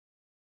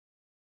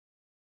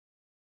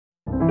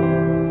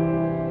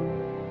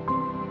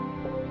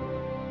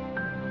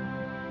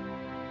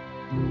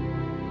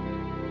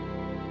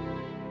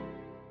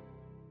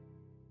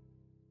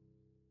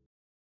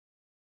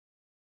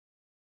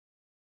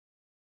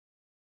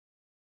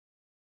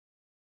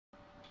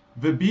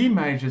The B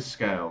major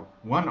scale,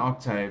 one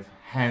octave,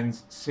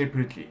 hands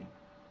separately,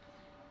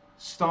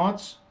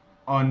 starts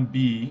on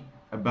B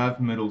above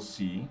middle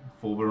C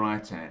for the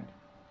right hand.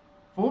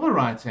 For the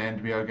right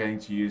hand, we are going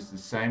to use the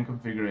same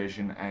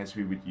configuration as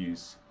we would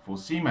use for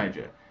C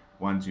major,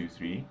 1, 2,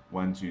 3,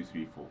 1, 2,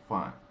 3, 4,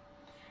 5.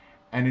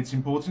 And it's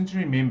important to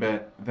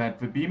remember that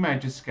the B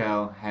major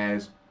scale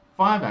has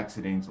 5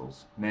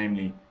 accidentals,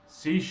 namely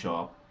C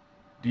sharp,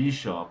 D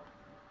sharp,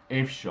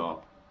 F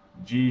sharp,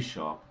 G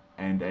sharp,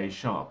 and A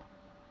sharp,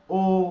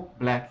 all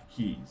black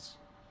keys.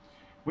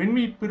 When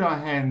we put our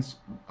hands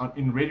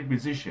in ready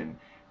position,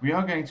 we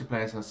are going to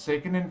place our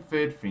second and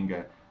third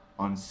finger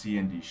on C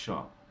and D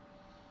sharp.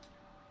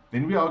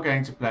 Then we are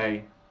going to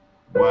play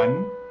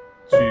 1,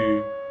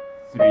 2,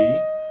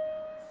 3,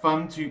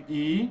 thumb to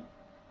E,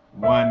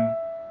 1,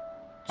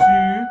 2,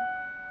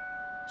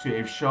 to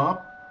F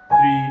sharp,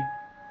 3,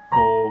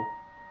 4,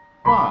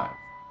 5.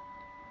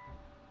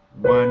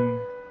 1,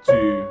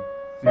 2,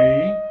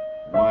 3,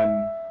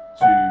 1,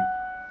 2,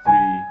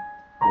 3,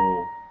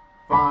 4,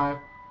 5,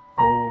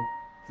 4,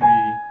 3,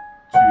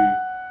 2,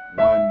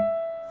 1,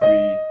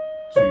 3,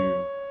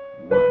 2,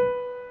 1.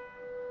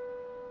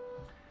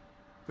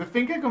 The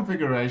finger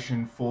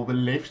configuration for the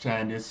left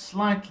hand is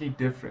slightly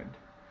different.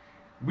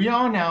 We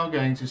are now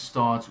going to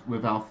start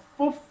with our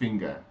fourth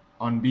finger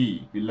on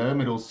B, below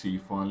middle C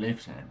for our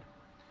left hand.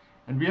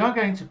 And we are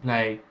going to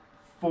play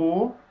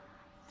 4,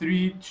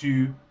 3,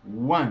 2,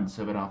 1,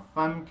 so that our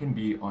thumb can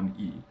be on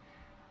E.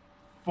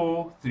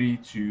 4, 3,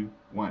 2,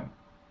 1.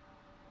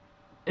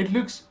 It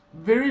looks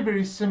very,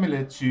 very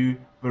similar to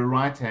the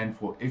right hand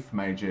for F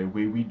major,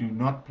 where we do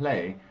not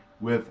play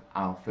with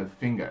our fifth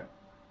finger.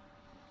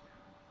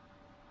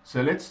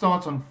 So let's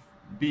start on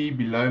B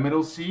below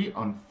middle C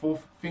on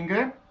fourth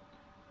finger.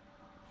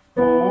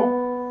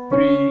 4,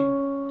 3,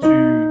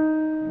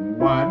 2,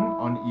 1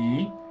 on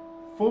E.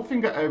 Fourth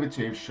finger over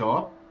to F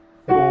sharp.